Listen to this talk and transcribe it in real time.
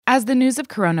As the news of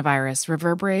coronavirus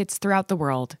reverberates throughout the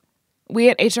world, we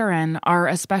at HRN are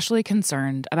especially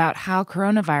concerned about how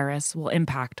coronavirus will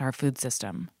impact our food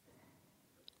system.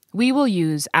 We will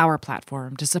use our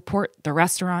platform to support the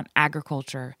restaurant,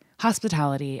 agriculture,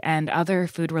 hospitality, and other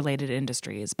food-related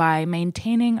industries by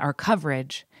maintaining our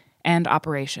coverage and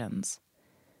operations.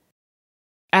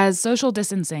 As social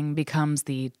distancing becomes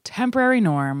the temporary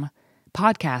norm,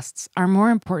 podcasts are more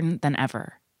important than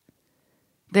ever.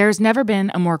 There's never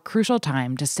been a more crucial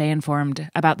time to stay informed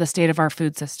about the state of our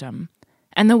food system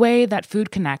and the way that food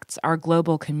connects our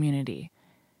global community.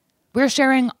 We're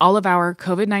sharing all of our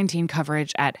COVID-19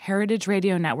 coverage at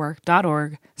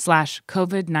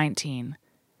heritageradionetwork.org/COVID-19.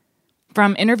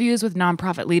 From interviews with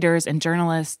nonprofit leaders and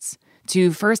journalists,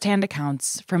 to firsthand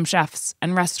accounts from chefs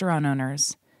and restaurant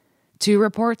owners, to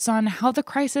reports on how the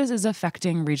crisis is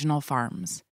affecting regional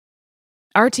farms.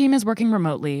 Our team is working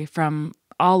remotely from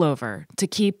all over to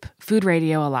keep food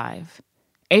radio alive.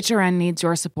 HRN needs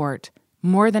your support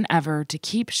more than ever to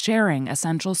keep sharing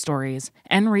essential stories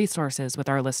and resources with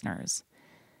our listeners.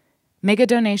 Make a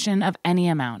donation of any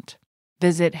amount.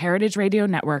 Visit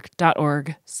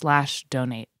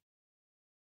heritageradionetwork.org/donate.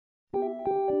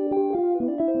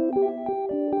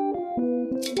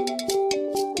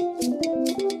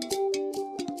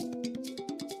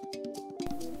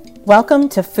 Welcome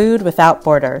to Food Without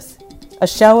Borders, a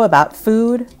show about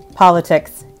food,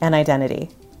 politics, and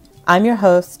identity. I'm your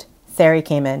host, Sari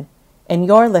Kamen, and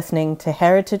you're listening to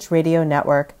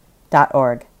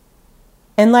heritageradionetwork.org.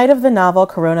 In light of the novel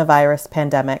coronavirus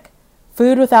pandemic,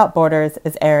 Food Without Borders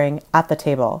is airing At the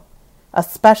Table, a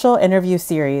special interview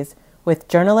series with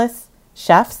journalists,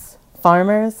 chefs,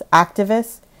 farmers,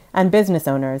 activists, and business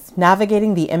owners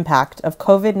navigating the impact of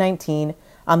COVID-19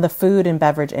 on the food and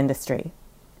beverage industry.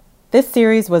 This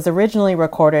series was originally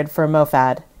recorded for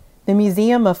MoFad, the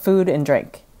Museum of Food and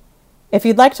Drink. If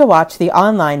you'd like to watch the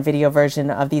online video version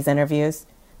of these interviews,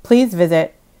 please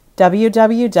visit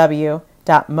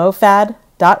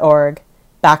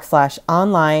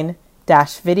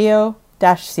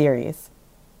www.mofad.org/online-video-series.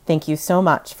 Thank you so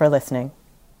much for listening.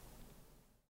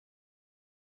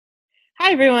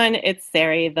 Hi, everyone. It's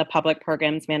Sari, the Public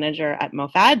Programs Manager at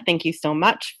MoFad. Thank you so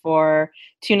much for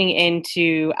tuning in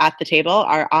to At the Table,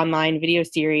 our online video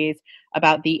series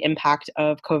about the impact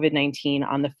of COVID-19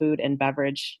 on the food and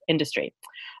beverage industry.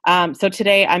 So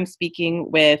today I'm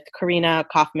speaking with Karina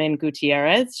Kaufman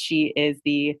Gutierrez. She is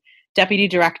the Deputy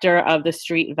Director of the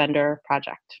Street Vendor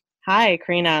Project. Hi,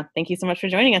 Karina. Thank you so much for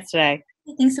joining us today.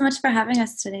 Thanks so much for having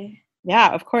us today. Yeah,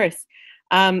 of course.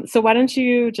 So why don't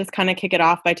you just kind of kick it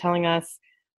off by telling us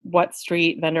what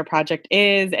Street Vendor Project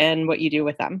is and what you do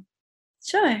with them?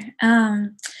 Sure.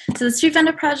 So the Street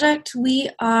Vendor Project, we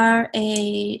are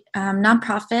a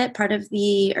nonprofit, part of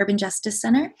the Urban Justice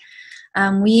Center.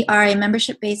 We are a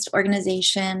membership-based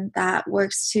organization that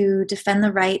works to defend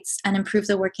the rights and improve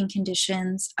the working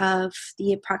conditions of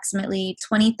the approximately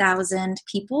 20,000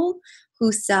 people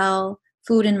who sell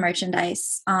food and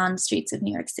merchandise on the streets of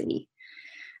New York City.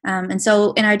 And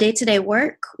so in our day-to-day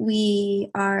work,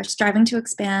 we are striving to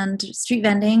expand street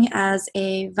vending as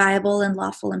a viable and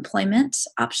lawful employment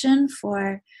option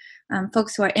for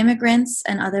folks who are immigrants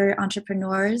and other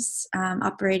entrepreneurs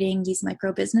operating these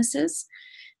micro businesses.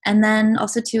 And then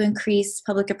also to increase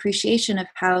public appreciation of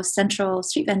how central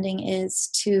street vending is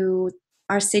to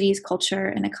our city's culture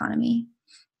and economy.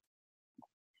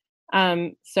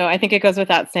 So I think it goes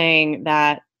without saying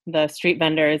that the street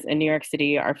vendors in New York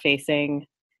City are facing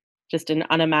just an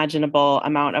unimaginable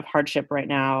amount of hardship right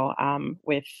now,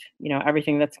 with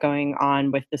everything that's going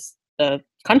on with the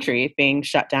country being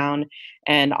shut down,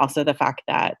 and also the fact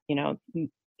that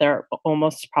they're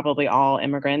almost probably all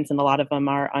immigrants and a lot of them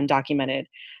are undocumented.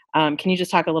 Can you just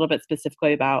talk a little bit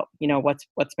specifically about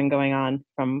what's been going on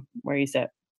from where you sit?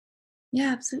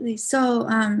 Yeah, absolutely. So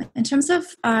in terms of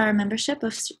our membership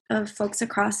of folks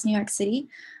across New York City,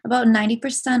 about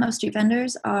 90% of street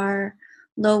vendors are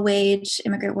low-wage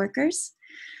immigrant workers,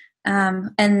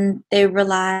 and they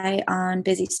rely on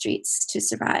busy streets to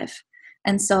survive.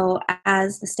 And so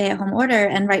as the stay-at-home order,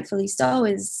 and rightfully so,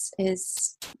 is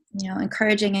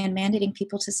encouraging and mandating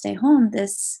people to stay home,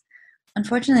 this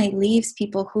unfortunately leaves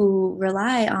people who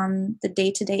rely on the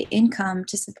day-to-day income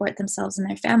to support themselves and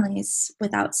their families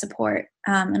without support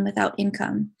and without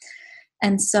income.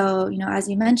 And so, as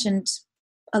you mentioned,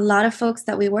 a lot of folks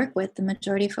that we work with, the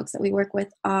majority of folks that we work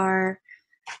with are,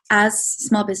 as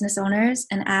small business owners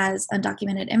and as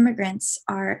undocumented immigrants,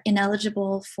 are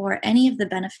ineligible for any of the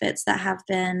benefits that have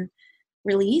been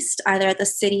released, either at the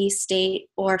city,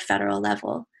 state, or federal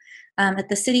level. At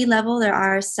the city level, there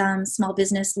are some small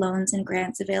business loans and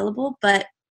grants available, but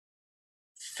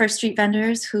for street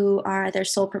vendors who are either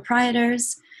sole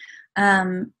proprietors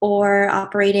or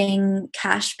operating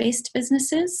cash-based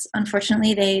businesses.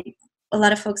 Unfortunately, a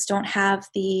lot of folks don't have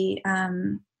the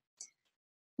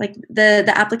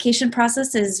the application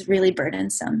process is really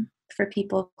burdensome for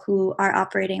people who are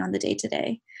operating on the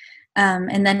day-to-day.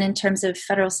 And then in terms of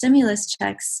federal stimulus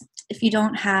checks, if you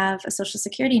don't have a social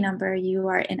security number, you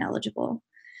are ineligible.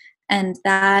 And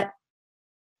that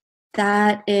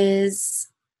is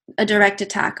a direct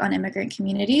attack on immigrant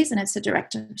communities, and it's a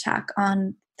direct attack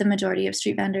on the majority of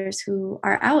street vendors who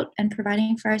are out and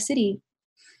providing for our city.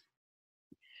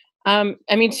 I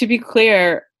mean, to be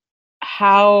clear,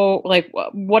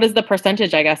 what is the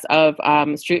percentage, I guess, of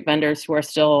street vendors who are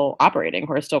still operating,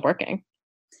 who are still working?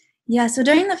 Yeah, so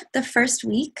during the first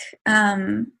week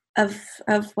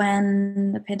of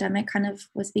when the pandemic kind of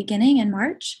was beginning in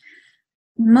March,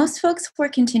 most folks were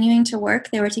continuing to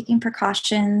work. They were taking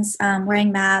precautions,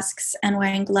 wearing masks and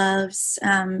wearing gloves,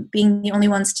 being the only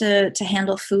ones to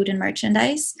handle food and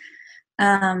merchandise.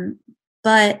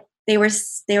 But they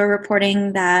were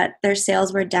reporting that their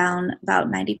sales were down about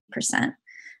 90%.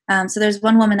 So there's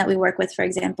one woman that we work with, for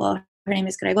example. Her name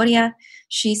is Gregoria.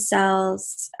 She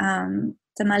sells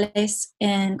tamales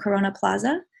in Corona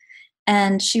Plaza.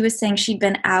 And she was saying she'd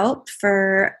been out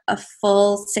for a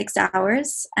full 6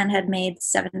 hours and had made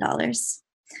 $7.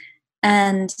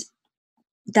 And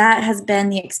that has been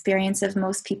the experience of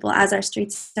most people as our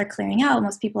streets are clearing out.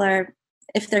 Most people are,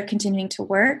 if they're continuing to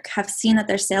work, have seen that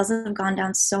their sales have gone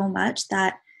down so much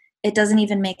that it doesn't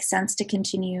even make sense to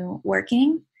continue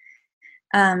working.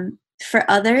 For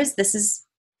others,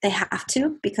 they have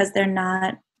to, because they're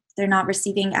not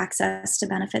receiving access to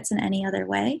benefits in any other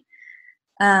way.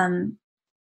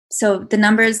 So the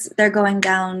numbers, they're going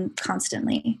down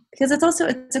constantly, because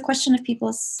it's a question of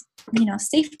people's,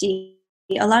 safety.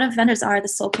 A lot of vendors are the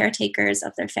sole caretakers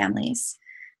of their families.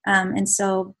 And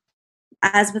so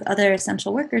as with other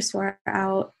essential workers who are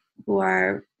out, who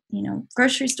are,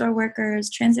 grocery store workers,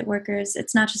 transit workers,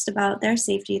 it's not just about their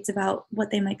safety, it's about what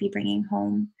they might be bringing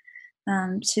home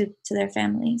to their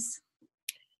families.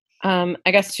 I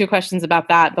guess 2 questions about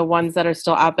that. The ones that are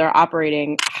still out there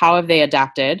operating, how have they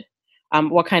adapted?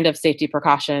 What kind of safety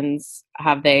precautions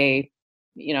have they,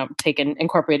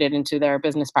 incorporated into their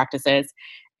business practices?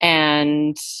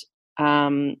 And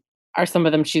are some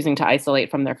of them choosing to isolate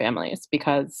from their families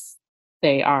because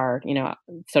they are,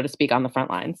 so to speak, on the front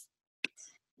lines?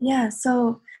 Yeah,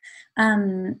 so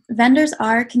vendors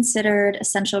are considered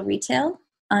essential retail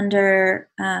under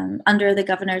the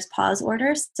governor's pause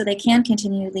orders, so they can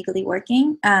continue legally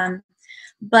working.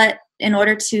 But in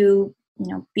order to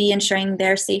be ensuring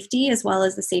their safety as well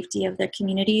as the safety of their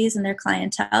communities and their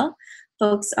clientele,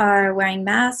 folks are wearing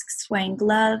masks, wearing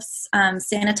gloves,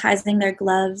 sanitizing their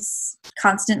gloves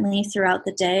constantly throughout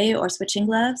the day, or switching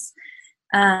gloves.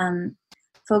 They've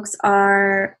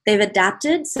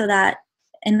adapted so that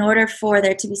in order for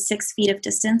there to be 6 feet of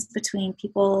distance between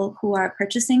people who are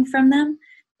purchasing from them,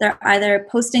 they're either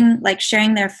posting,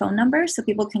 sharing their phone number so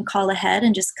people can call ahead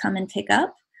and just come and pick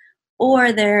up,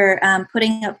 or they're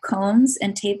putting up cones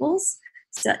and tables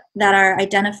that are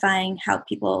identifying how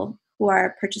people who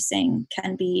are purchasing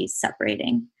can be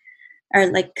separating,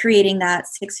 or creating that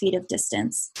 6 feet of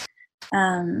distance.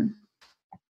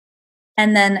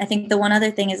 And then I think the one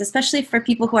other thing is, especially for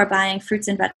people who are buying fruits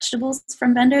and vegetables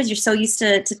from vendors, you're so used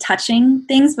to touching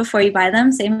things before you buy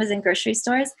them, same as in grocery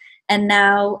stores. And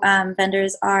now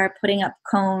vendors are putting up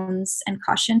cones and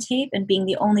caution tape and being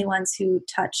the only ones who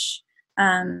touch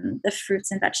the fruits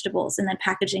and vegetables, and then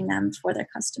packaging them for their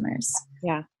customers.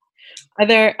 Yeah. Are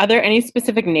there any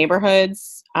specific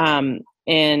neighborhoods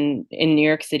in New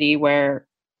York City where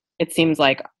it seems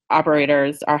like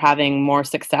operators are having more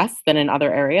success than in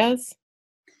other areas?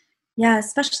 Yeah,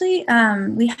 especially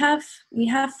we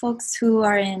have folks who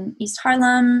are in East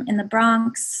Harlem, in the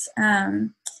Bronx,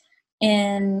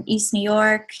 in East New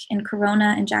York, in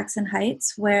Corona, and Jackson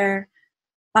Heights, where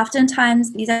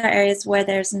oftentimes these are areas where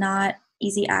there's not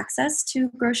easy access to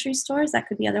grocery stores that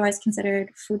could be otherwise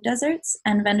considered food deserts,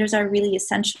 and vendors are really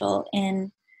essential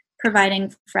in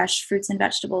providing fresh fruits and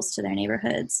vegetables to their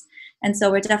neighborhoods. And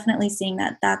so we're definitely seeing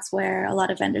that that's where a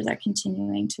lot of vendors are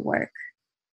continuing to work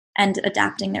and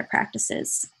adapting their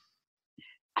practices.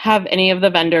 Have any of the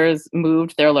vendors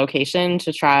moved their location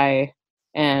to try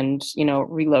and,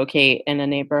 relocate in a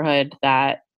neighborhood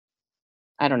that,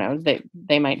 I don't know,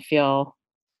 they might feel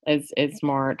is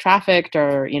more trafficked,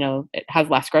 or, it has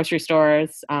less grocery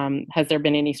stores? Has there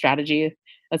been any strategy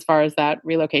as far as that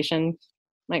relocation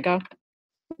might go?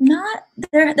 Not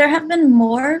there. There have been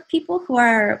more people who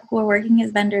are working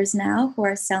as vendors now who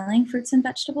are selling fruits and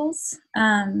vegetables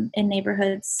in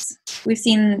neighborhoods. We've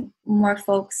seen more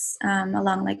folks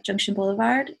along like Junction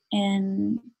Boulevard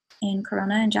in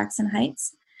Corona and Jackson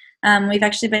Heights. We've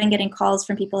actually been getting calls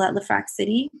from people at LaFrac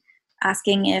City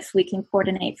asking if we can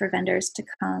coordinate for vendors to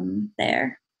come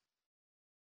there.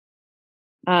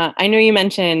 I know you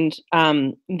mentioned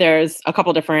there's a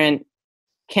couple different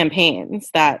campaigns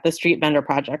that the Street Vendor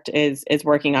Project is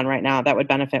working on right now that would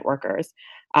benefit workers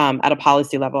at a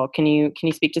policy level. Can you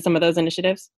speak to some of those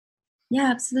initiatives?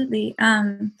 Yeah, absolutely.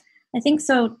 I think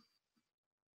so.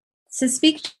 To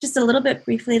speak just a little bit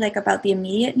briefly, like about the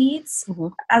immediate needs,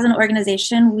 as an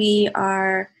organization, we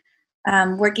are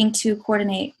working to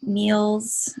coordinate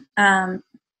meals,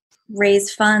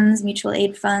 raise funds, mutual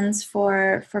aid funds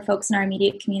for folks in our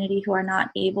immediate community who are not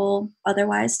able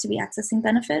otherwise to be accessing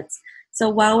benefits. So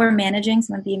while we're managing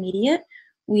some of the immediate,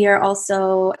 we are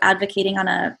also advocating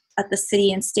at the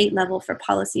city and state level for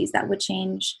policies that would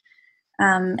change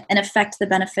and affect the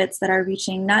benefits that are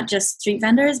reaching not just street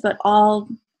vendors, but all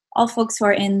folks who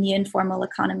are in the informal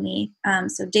economy.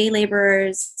 So day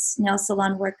laborers, nail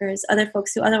salon workers, other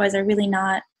folks who otherwise are really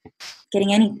not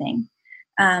getting anything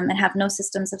and have no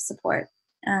systems of support.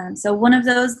 So one of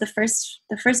those, the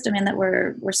first demand that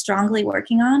we're strongly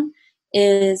working on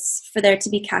is for there to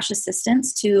be cash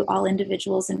assistance to all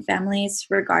individuals and families,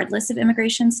 regardless of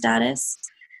immigration status.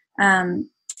 And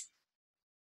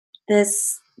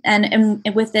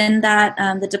within that,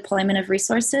 the deployment of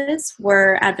resources,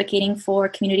 we're advocating for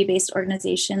community-based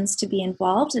organizations to be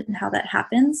involved in how that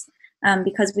happens,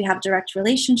 because we have direct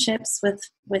relationships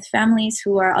with families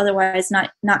who are otherwise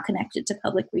not connected to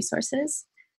public resources,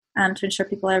 to ensure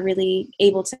people are really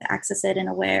able to access it and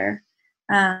aware.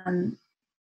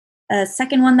 A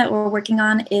second one that we're working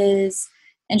on is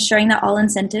ensuring that all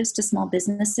incentives to small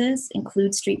businesses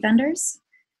include street vendors.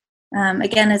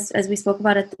 Again, as we spoke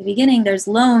about at the beginning, there's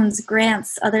loans,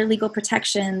 grants, other legal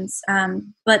protections,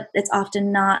 but it's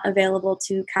often not available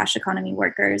to cash economy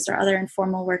workers or other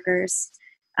informal workers.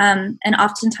 And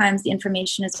oftentimes the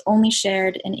information is only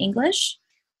shared in English,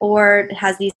 or it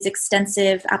has these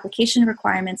extensive application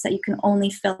requirements that you can only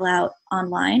fill out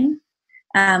online.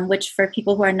 Which for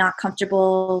people who are not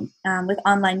comfortable with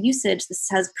online usage, this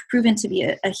has proven to be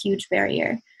a huge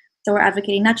barrier. So we're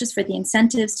advocating not just for the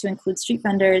incentives to include street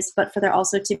vendors, but for there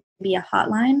also to be a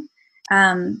hotline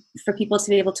for people to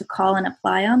be able to call and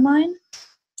apply online,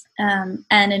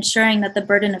 and ensuring that the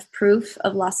burden of proof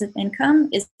of loss of income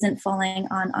isn't falling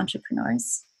on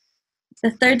entrepreneurs.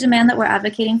 The third demand that we're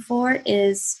advocating for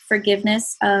is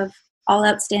forgiveness of all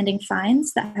outstanding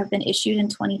fines that have been issued in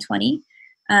 2020.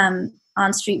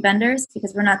 On street vendors,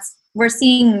 because we're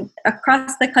seeing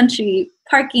across the country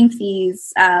parking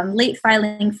fees, late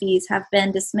filing fees have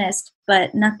been dismissed,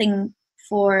 but nothing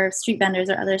for street vendors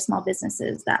or other small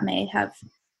businesses that may have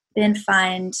been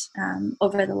fined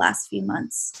over the last few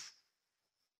months.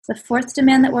 The fourth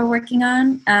demand that we're working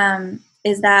on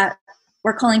is that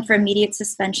we're calling for immediate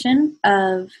suspension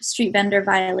of street vendor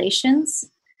violations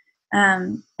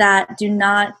that do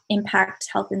not impact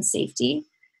health and safety.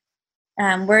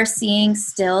 We're seeing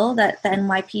still that the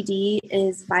NYPD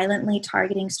is violently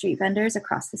targeting street vendors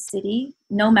across the city,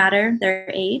 no matter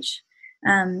their age.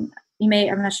 I'm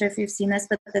not sure if you've seen this,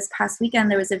 but this past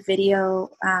weekend there was a video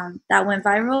that went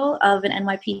viral of an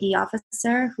NYPD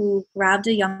officer who grabbed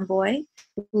a young boy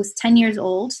who was 10 years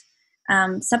old,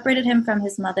 separated him from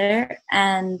his mother,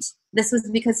 and this was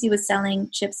because he was selling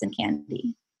chips and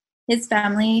candy. His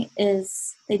family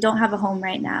they don't have a home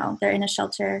right now. They're in a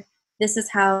shelter. This is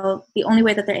the only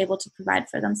way that they're able to provide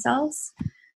for themselves.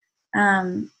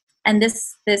 And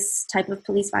this type of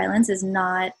police violence is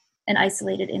not an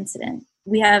isolated incident.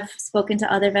 We have spoken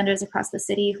to other vendors across the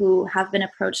city who have been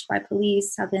approached by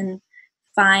police, have been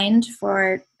fined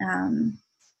for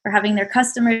having their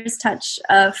customers touch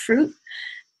fruit.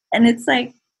 And it's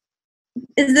like,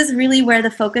 is this really where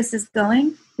the focus is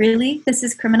going? Really? This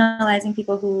is criminalizing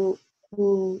people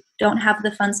who don't have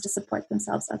the funds to support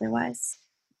themselves otherwise.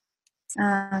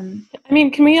 Can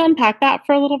we unpack that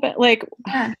for a little bit?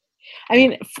 Yeah.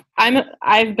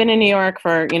 I've been in New York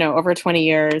for, over 20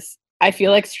 years. I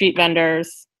feel like street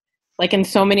vendors, like in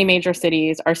so many major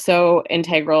cities, are so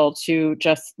integral to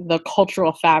just the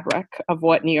cultural fabric of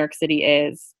what New York City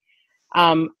is.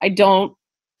 I don't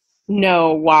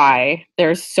know why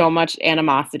there's so much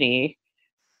animosity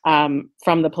from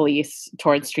the police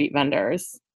towards street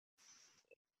vendors.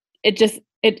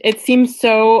 It seems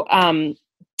so,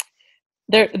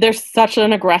 there's such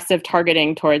an aggressive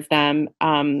targeting towards them.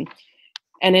 And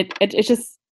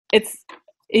it's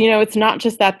it's not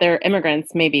just that they're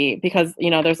immigrants, maybe, because,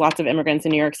 there's lots of immigrants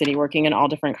in New York City working in all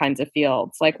different kinds of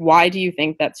fields. Like, why do you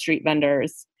think that street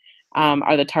vendors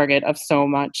are the target of so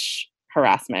much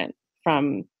harassment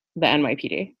from the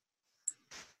NYPD?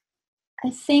 I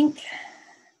think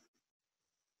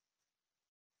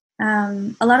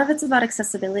a lot of it's about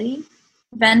accessibility.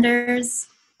 Vendors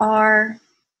are,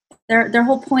 their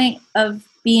whole point of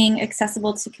being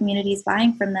accessible to communities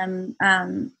buying from them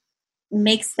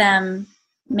makes them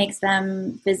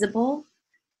visible,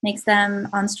 makes them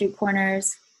on street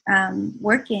corners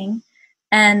working.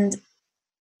 And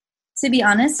to be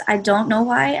honest, I don't know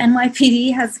why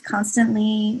NYPD has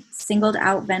constantly singled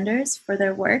out vendors for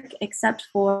their work, except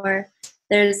for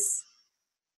there's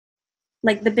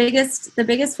like the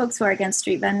biggest folks who are against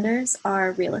street vendors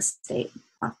are real estate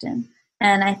often.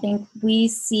 And I think we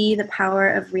see the power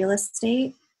of real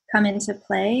estate come into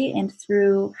play and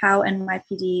through how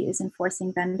NYPD is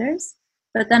enforcing vendors,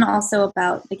 but then also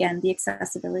about, again, the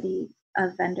accessibility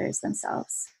of vendors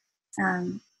themselves.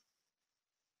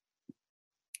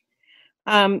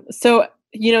 So,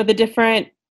 the different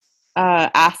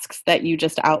asks that you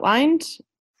just outlined,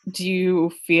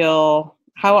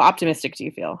 how optimistic do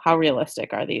you feel? How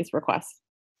realistic are these requests?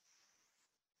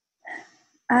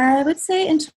 I would say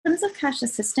in terms of cash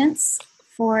assistance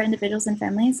for individuals and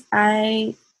families,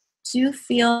 I do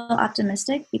feel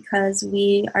optimistic because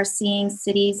we are seeing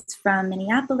cities from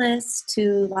Minneapolis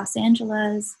to Los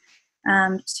Angeles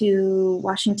to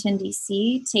Washington,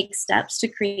 D.C. take steps to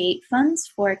create funds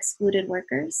for excluded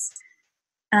workers.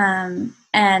 And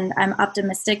I'm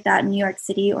optimistic that New York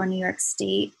City or New York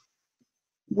State,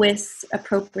 with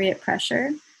appropriate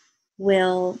pressure,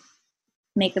 will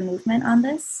make a movement on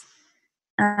this.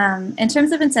 In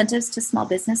terms of incentives to small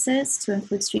businesses to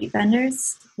include street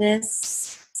vendors,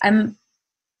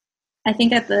 I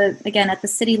think at the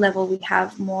city level we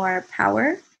have more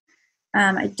power.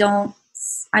 I don't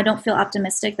feel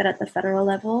optimistic that at the federal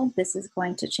level this is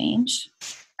going to change.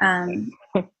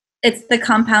 It's the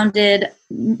compounded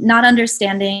not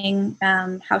understanding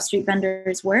how street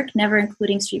vendors work, never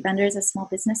including street vendors as small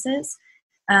businesses,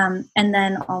 and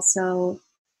then also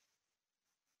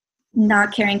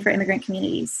not caring for immigrant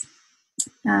communities.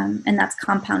 And that's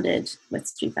compounded with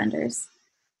street vendors.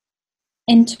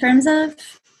 In terms of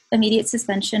immediate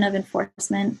suspension of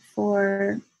enforcement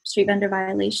for street vendor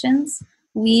violations,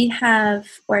 we have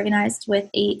organized with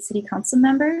 8 city council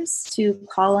members to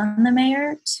call on the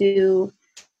mayor to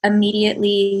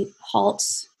immediately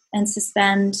halt and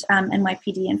suspend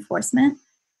NYPD enforcement.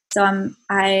 So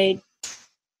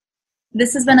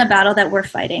this has been a battle that we're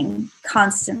fighting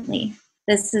constantly.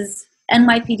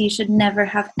 NYPD should never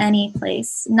have any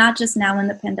place, not just now in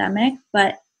the pandemic,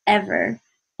 but ever,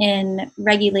 in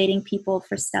regulating people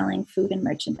for selling food and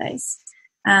merchandise.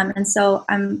 And so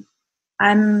I'm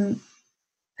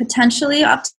potentially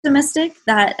optimistic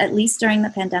that at least during the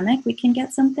pandemic we can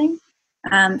get something.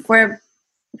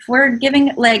 If we're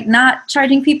giving, not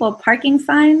charging people parking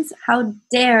fines, how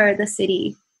dare the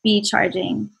city be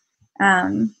charging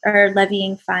or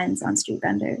levying fines on street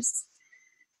vendors?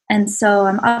 And so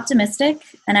I'm optimistic,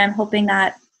 and I'm hoping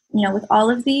that, with all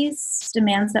of these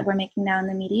demands that we're making now in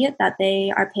the immediate, that they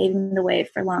are paving the way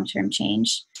for long-term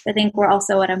change. I think we're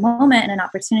also at a moment and an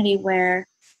opportunity where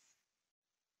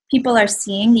people are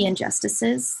seeing the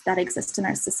injustices that exist in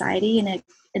our society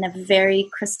in a very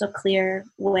crystal clear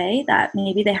way that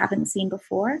maybe they haven't seen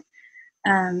before.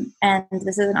 And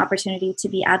this is an opportunity to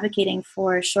be advocating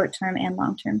for short-term and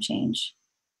long-term change.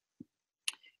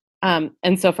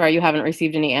 And so far, you haven't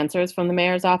received any answers from the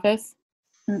mayor's office?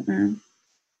 Mm-mm.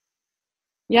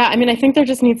 Yeah, I think there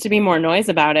just needs to be more noise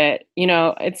about it.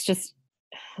 It's just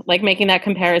like making that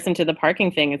comparison to the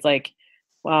parking thing. It's like,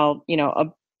 well,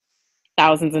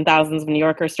 thousands and thousands of New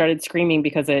Yorkers started screaming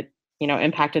because it,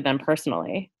 impacted them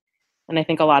personally. And I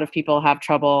think a lot of people have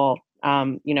trouble,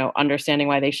 understanding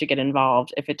why they should get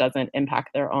involved if it doesn't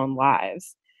impact their own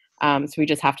lives. So we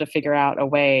just have to figure out a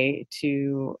way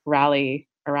to rally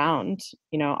around,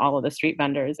 all of the street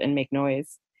vendors and make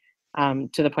noise to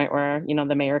the point where,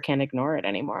 the mayor can't ignore it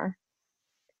anymore.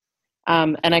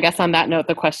 And I guess on that note,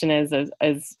 the question is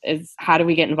how do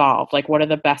we get involved? Like, what are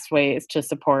the best ways to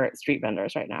support street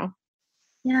vendors right now?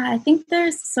 Yeah, I think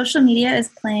social media is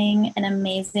playing an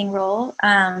amazing role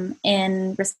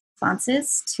in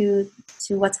responses to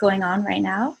what's going on right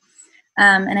now.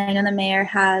 And I know the mayor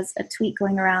has a tweet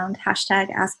going around,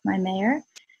 #AskMyMayor.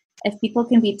 If people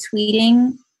can be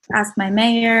tweeting, "Ask my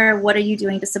mayor, what are you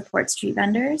doing to support street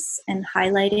vendors?" and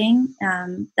highlighting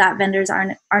that vendors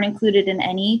aren't included in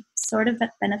any sort of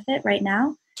benefit right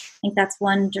now. I think that's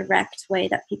one direct way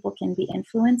that people can be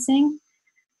influencing.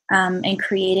 and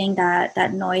creating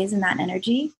that noise and that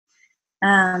energy.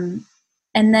 And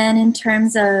then in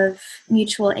terms of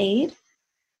mutual aid,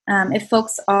 if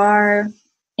folks are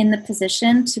in the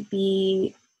position to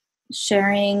be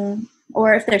sharing,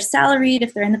 or if they're salaried,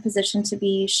 if they're in the position to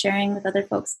be sharing with other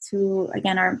folks who,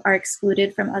 again, are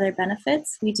excluded from other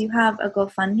benefits, we do have a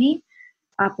GoFundMe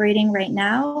operating right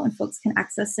now, and folks can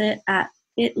access it at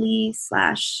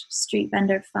bit.ly/Street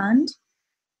Vendor Fund.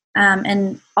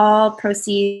 And all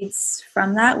proceeds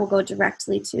from that will go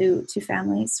directly to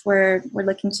families. We're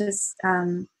looking to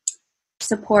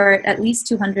support at least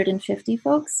 250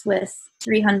 folks with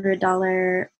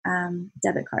 $300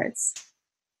 debit cards.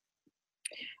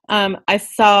 I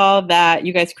saw that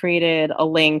you guys created a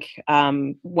link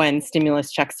when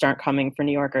stimulus checks start coming for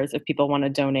New Yorkers if people want to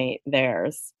donate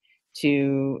theirs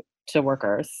to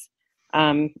workers,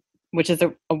 which is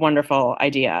a wonderful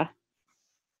idea.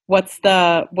 What's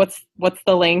the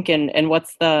link and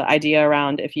what's the idea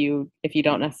around if you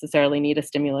don't necessarily need a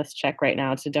stimulus check right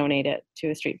now to donate it to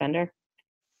a street vendor?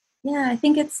 Yeah, I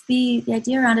think it's the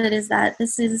idea around it is that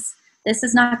this is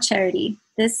not charity.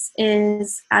 This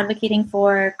is advocating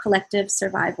for collective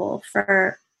survival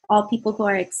for all people who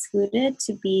are excluded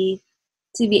to be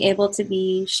able to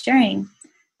be sharing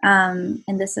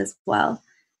in this as well.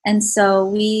 And so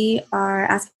we are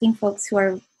asking folks who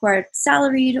are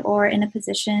salaried or in a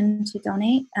position to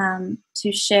donate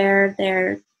to share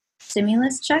their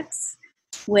stimulus checks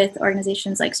with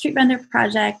organizations like Street Vendor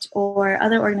Project or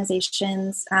other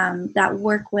organizations that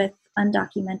work with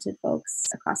undocumented folks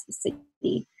across the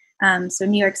city. So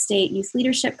New York State Youth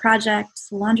Leadership Project,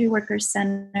 Laundry Workers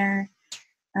Center,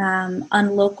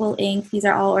 Unlocal Inc. These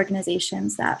are all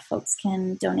organizations that folks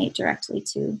can donate directly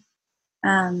to.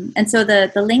 And so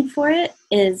the link for it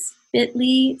is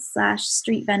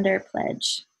bit.ly/Street Vendor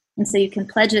Pledge. And so you can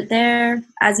pledge it there.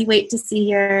 As you wait to see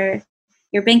your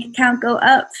bank account go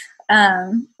up,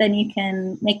 then you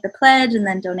can make the pledge and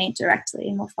then donate directly,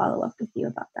 and we'll follow up with you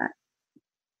about that.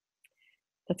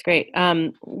 That's great.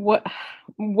 What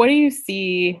do you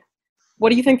see? What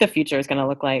do you think the future is going to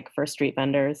look like for street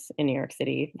vendors in New York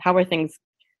City? How are things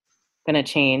going to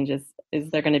change? Is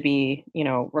there going to be,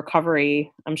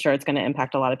 recovery? I'm sure it's going to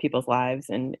impact a lot of people's lives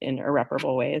in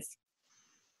irreparable ways.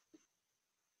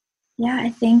 Yeah, I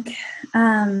think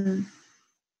there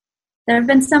have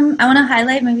been I want to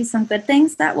highlight maybe some good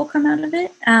things that will come out of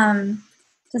it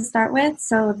to start with.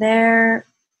 So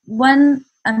one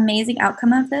amazing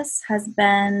outcome of this has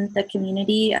been the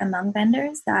community among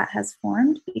vendors that has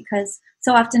formed, because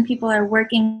so often people are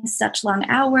working such long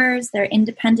hours, they're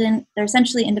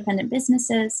essentially independent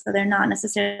businesses, so they're not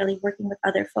necessarily working with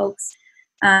other folks.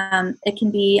 It can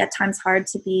be at times hard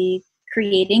to be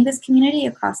creating this community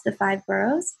across the 5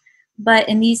 boroughs, but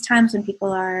in these times when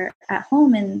people are at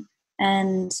home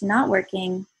and not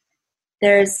working,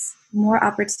 there's more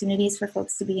opportunities for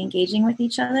folks to be engaging with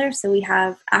each other. So we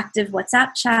have active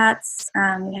WhatsApp chats.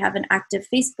 We have an active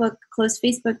closed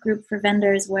Facebook group for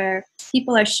vendors where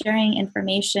people are sharing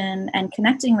information and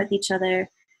connecting with each other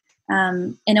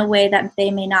in a way that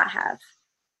they may not have.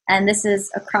 And this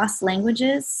is across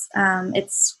languages.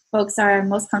 Folks are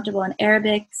most comfortable in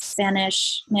Arabic,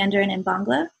 Spanish, Mandarin, and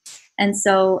Bangla. And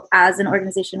so as an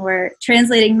organization, we're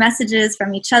translating messages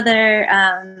from each other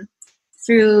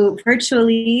through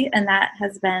virtually, and that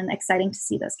has been exciting to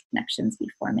see those connections be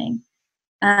forming.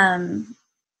 And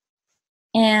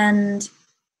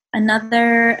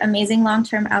another amazing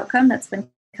long-term outcome that's been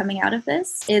coming out of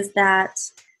this is that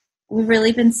we've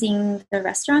really been seeing the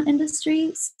restaurant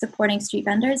industry supporting street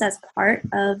vendors as part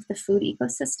of the food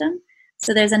ecosystem.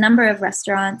 So there's a number of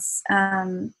restaurants,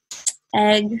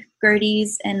 Egg,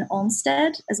 Gertie's, and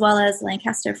Olmsted, as well as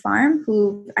Lancaster Farm,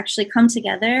 who actually come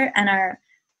together and are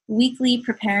weekly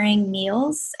preparing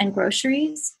meals and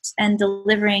groceries and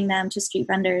delivering them to street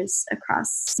vendors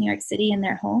across New York City in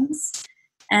their homes.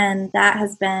 And that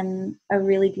has been a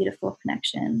really beautiful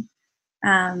connection.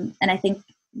 And I think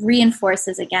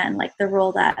reinforces again, like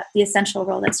the essential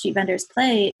role that street vendors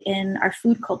play in our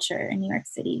food culture in New York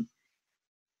City.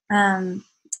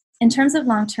 In terms of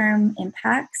long-term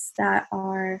impacts that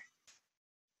are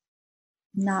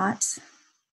not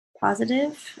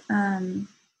positive, I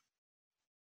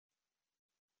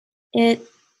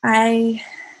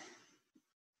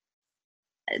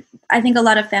think a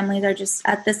lot of families are just,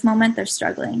 at this moment, they're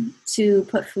struggling to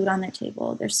put food on their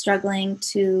table. They're struggling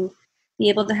to be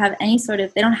able to have any sort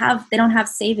of, they don't have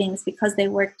savings because they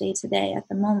work day to day at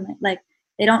the moment. Like,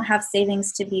 they don't have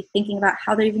savings to be thinking about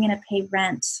how they're even going to pay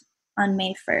rent on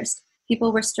May 1st.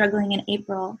 People were struggling in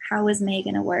April. How is May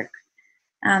going to work?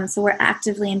 So we're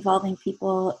actively involving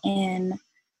people in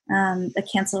the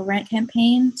Cancel Rent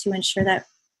campaign to ensure that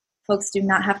folks do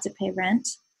not have to pay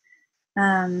rent.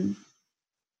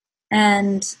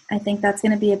 And I think that's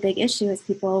going to be a big issue as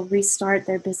people restart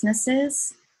their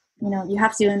businesses. You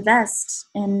have to invest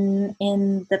in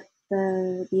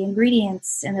the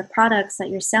ingredients and the products that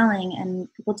you're selling, and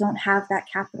people don't have that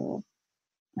capital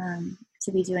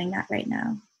to be doing that right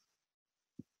now.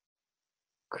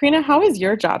 Karina, how has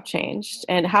your job changed,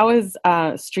 and how has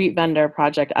Street Vendor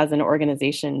Project as an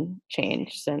organization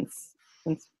changed since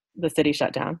the city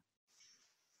shut down?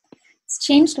 It's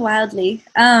changed wildly.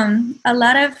 A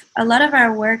lot of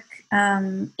our work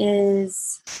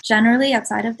is generally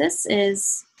outside of this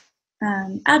is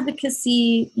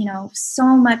advocacy.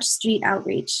 So much street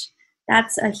outreach.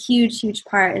 That's a huge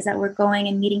part. Is that we're going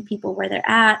and meeting people where they're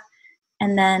at,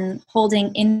 and then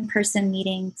holding in-person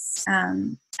meetings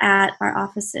at our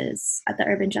offices at the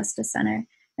Urban Justice Center.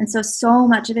 And so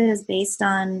much of it is based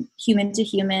on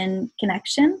human-to-human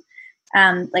connection,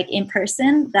 like in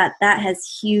person, that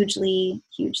has hugely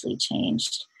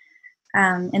changed.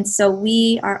 And so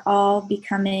we are all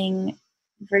becoming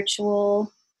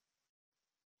virtual.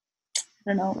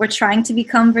 We're trying to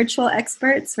become virtual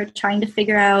experts. We're trying to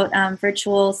figure out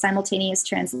virtual simultaneous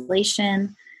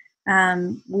translation.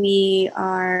 We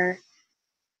are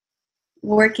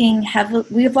working heavily.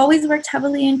 We've always worked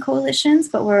heavily in coalitions,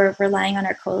 but we're relying on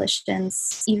our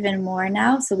coalitions even more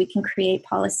now, so we can create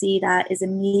policy that is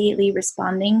immediately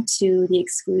responding to the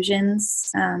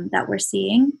exclusions that we're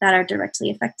seeing that are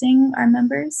directly affecting our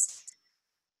members.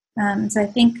 So I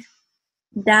think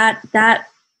that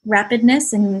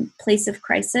rapidness in place of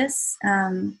crisis,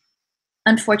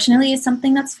 unfortunately, is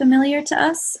something that's familiar to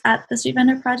us at the Street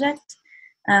Vendor Project,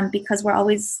 because we're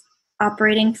always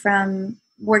operating from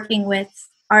working with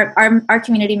our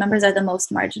community members are the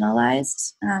most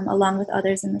marginalized, along with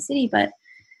others in the city. But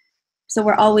so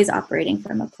we're always operating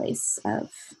from a place of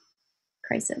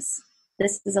crisis.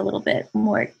 This is a little bit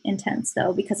more intense,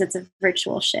 though, because it's a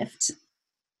virtual shift.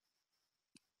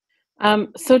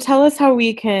 So tell us how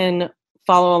we can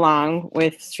follow along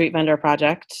with Street Vendor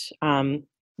Project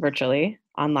virtually,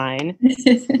 online.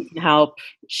 You can help,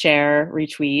 share,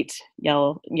 retweet,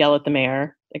 yell at the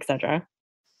mayor, etc.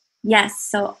 Yes,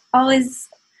 so always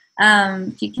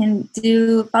you can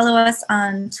follow us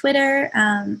on Twitter,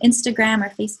 Instagram, or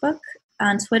Facebook.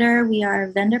 On Twitter, we are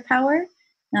Vendor Power.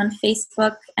 On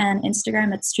Facebook and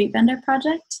Instagram, it's Street Vendor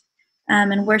Project.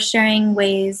 And we're sharing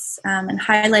ways and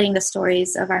highlighting the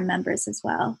stories of our members as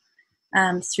well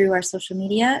through our social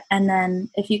media. And then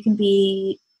if you can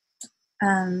be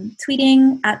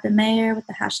tweeting at the mayor with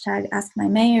the hashtag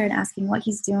 #AskMyMayor and asking what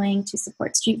he's doing to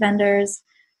support street vendors,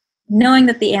 knowing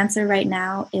that the answer right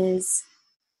now is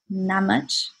not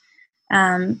much,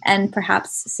 and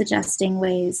perhaps suggesting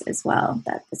ways as well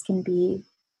that this can be,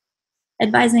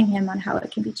 advising him on how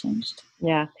it can be changed.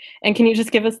 Yeah. And can you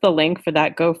just give us the link for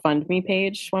that GoFundMe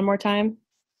page one more time?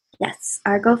 Yes.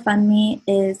 Our GoFundMe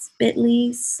is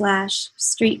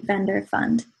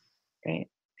bit.ly/streetvendorfund. Great.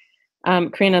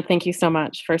 Karina, thank you so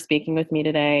much for speaking with me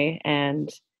today. And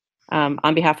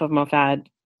on behalf of MoFad,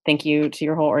 thank you to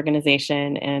your whole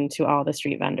organization and to all the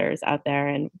street vendors out there.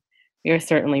 And we are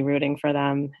certainly rooting for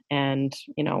them. And,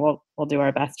 we'll do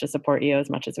our best to support you as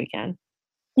much as we can.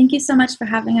 Thank you so much for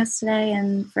having us today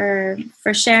and for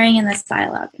sharing in this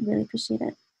dialogue. I really appreciate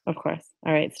it. Of course.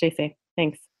 All right. Stay safe.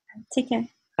 Thanks. Take care.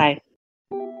 Bye.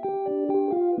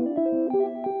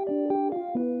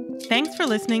 Thanks for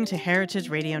listening to Heritage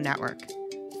Radio Network,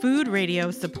 food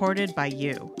radio supported by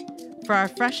you. For our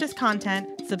freshest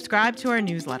content, subscribe to our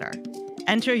newsletter.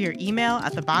 Enter your email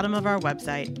at the bottom of our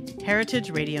website,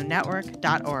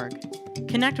 heritageradionetwork.org.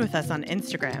 Connect with us on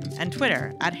Instagram and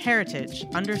Twitter at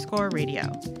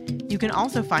heritage_radio. You can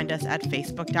also find us at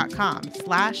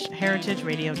facebook.com/Heritage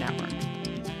Radio Network.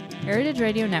 Heritage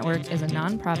Radio Network is a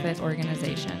nonprofit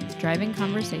organization driving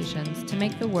conversations to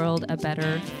make the world a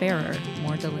better, fairer,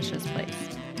 more delicious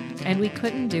place. And we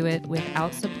couldn't do it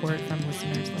without support from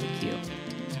listeners like you.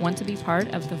 Want to be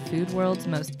part of the food world's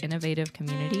most innovative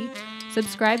community?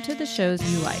 Subscribe to the shows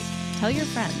you like, tell your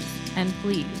friends, and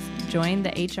please join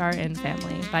the HRN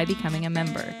family by becoming a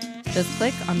member. Just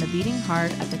click on the beating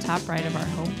heart at the top right of our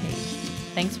homepage.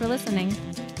 Thanks for listening.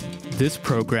 This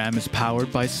program is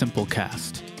powered by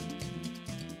Simplecast.